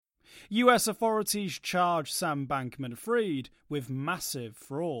US authorities charged Sam Bankman-Fried with massive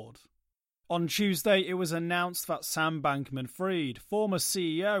fraud. On Tuesday, it was announced that Sam Bankman-Fried, former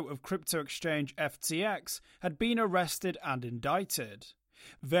CEO of crypto exchange FTX, had been arrested and indicted.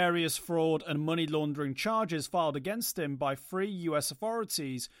 Various fraud and money laundering charges filed against him by 3 US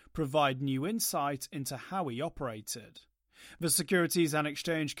authorities provide new insight into how he operated. The Securities and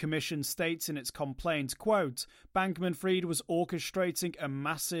Exchange Commission states in its complaint, quote, Bankman-Fried was orchestrating a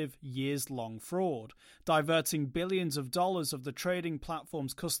massive years-long fraud, diverting billions of dollars of the trading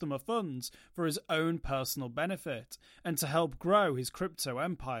platform's customer funds for his own personal benefit and to help grow his crypto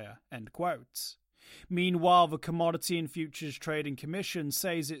empire, end quote. Meanwhile, the Commodity and Futures Trading Commission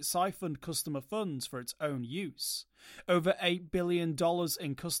says it siphoned customer funds for its own use. Over $8 billion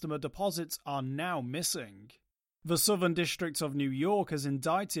in customer deposits are now missing. The Southern District of New York has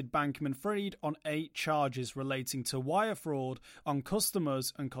indicted Bankman-Fried on 8 charges relating to wire fraud on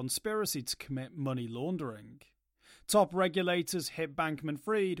customers and conspiracy to commit money laundering. Top regulators hit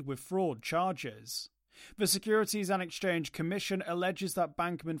Bankman-Fried with fraud charges. The Securities and Exchange Commission alleges that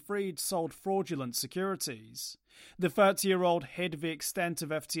Bankman-Fried sold fraudulent securities. The 30-year-old hid the extent of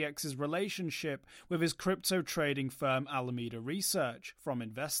FTX's relationship with his crypto trading firm Alameda Research from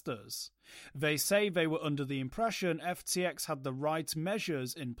investors. They say they were under the impression FTX had the right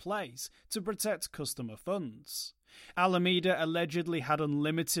measures in place to protect customer funds. Alameda allegedly had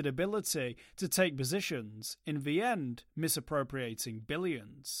unlimited ability to take positions, in the end misappropriating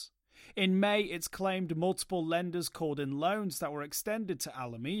billions. In May, it's claimed multiple lenders called in loans that were extended to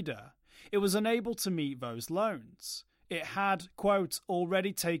Alameda. It was unable to meet those loans. It had, quote,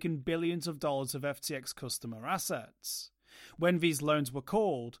 already taken billions of dollars of FTX customer assets. When these loans were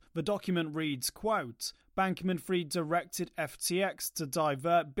called, the document reads, quote, Bankman-Fried directed FTX to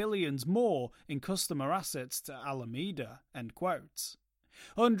divert billions more in customer assets to Alameda, end quote.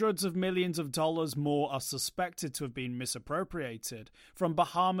 Hundreds of millions of dollars more are suspected to have been misappropriated from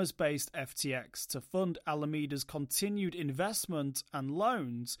Bahamas-based FTX to fund Alameda's continued investment and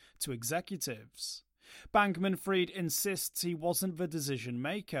loans to executives. Bankman-Fried insists he wasn't the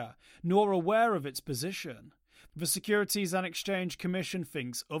decision-maker, nor aware of its position. The Securities and Exchange Commission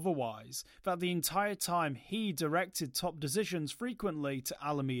thinks otherwise, that the entire time he directed top decisions frequently to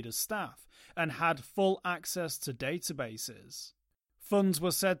Alameda's staff and had full access to databases. Funds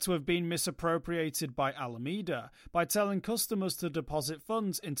were said to have been misappropriated by Alameda by telling customers to deposit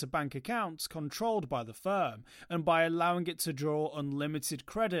funds into bank accounts controlled by the firm and by allowing it to draw unlimited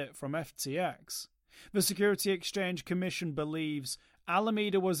credit from FTX. The Security Exchange Commission believes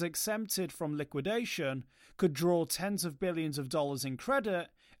Alameda was exempted from liquidation, could draw tens of billions of dollars in credit,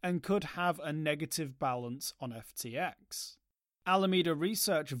 and could have a negative balance on FTX. Alameda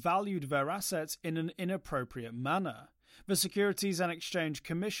Research valued their assets in an inappropriate manner. The Securities and Exchange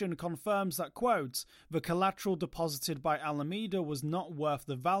Commission confirms that, quote, the collateral deposited by Alameda was not worth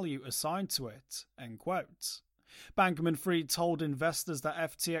the value assigned to it, end quote. Bankman-Fried told investors that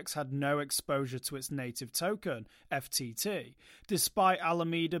FTX had no exposure to its native token, FTT, despite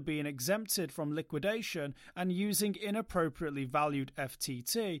Alameda being exempted from liquidation and using inappropriately valued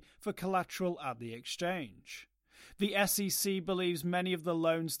FTT for collateral at the exchange. The SEC believes many of the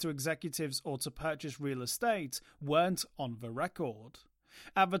loans to executives or to purchase real estate weren't on the record.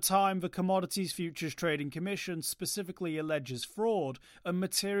 At the time, the Commodities Futures Trading Commission specifically alleges fraud and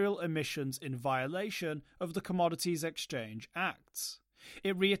material omissions in violation of the Commodities Exchange Act.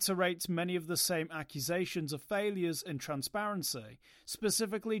 It reiterates many of the same accusations of failures in transparency,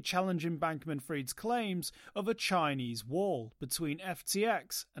 specifically challenging Bankman-Fried's claims of a Chinese wall between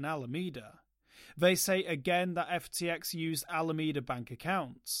FTX and Alameda. They say again that FTX used Alameda bank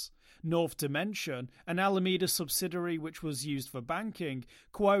accounts. North Dimension, an Alameda subsidiary which was used for banking,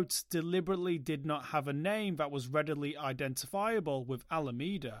 quote, deliberately did not have a name that was readily identifiable with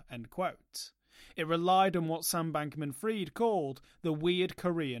Alameda, end quote. It relied on what Sam Bankman-Fried called the weird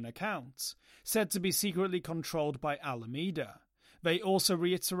Korean account, said to be secretly controlled by Alameda. They also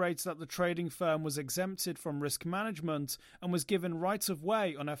reiterate that the trading firm was exempted from risk management and was given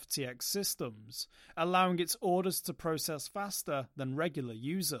right-of-way on FTX systems, allowing its orders to process faster than regular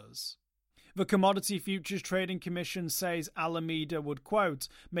users. The Commodity Futures Trading Commission says Alameda would, quote,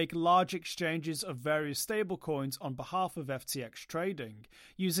 make large exchanges of various stablecoins on behalf of FTX trading,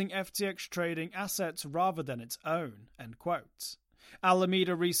 using FTX trading assets rather than its own, end quote.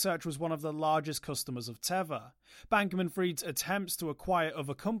 Alameda Research was one of the largest customers of Tether. Bankman-Fried's attempts to acquire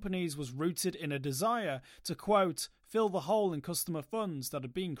other companies was rooted in a desire to, quote, fill the hole in customer funds that are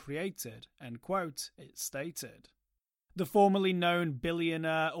being created, end quote, it stated. The formerly known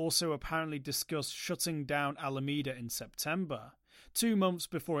billionaire also apparently discussed shutting down Alameda in September. 2 months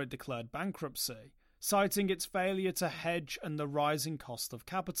before it declared bankruptcy, citing its failure to hedge and the rising cost of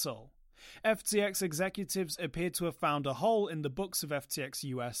capital. FTX executives appear to have found a hole in the books of FTX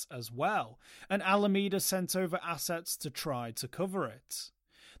US as well, and Alameda sent over assets to try to cover it.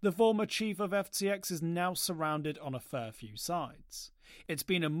 The former chief of FTX is now surrounded on a fair few sides. It's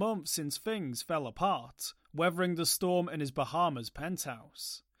been a month since things fell apart, weathering the storm in his Bahamas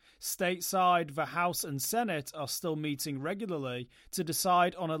penthouse. Stateside, the House and Senate are still meeting regularly to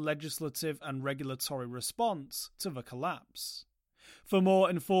decide on a legislative and regulatory response to the collapse. For more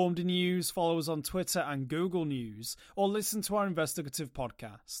informed news, follow us on Twitter and Google News, or listen to our investigative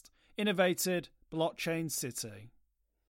podcast, Innovated Blockchain City.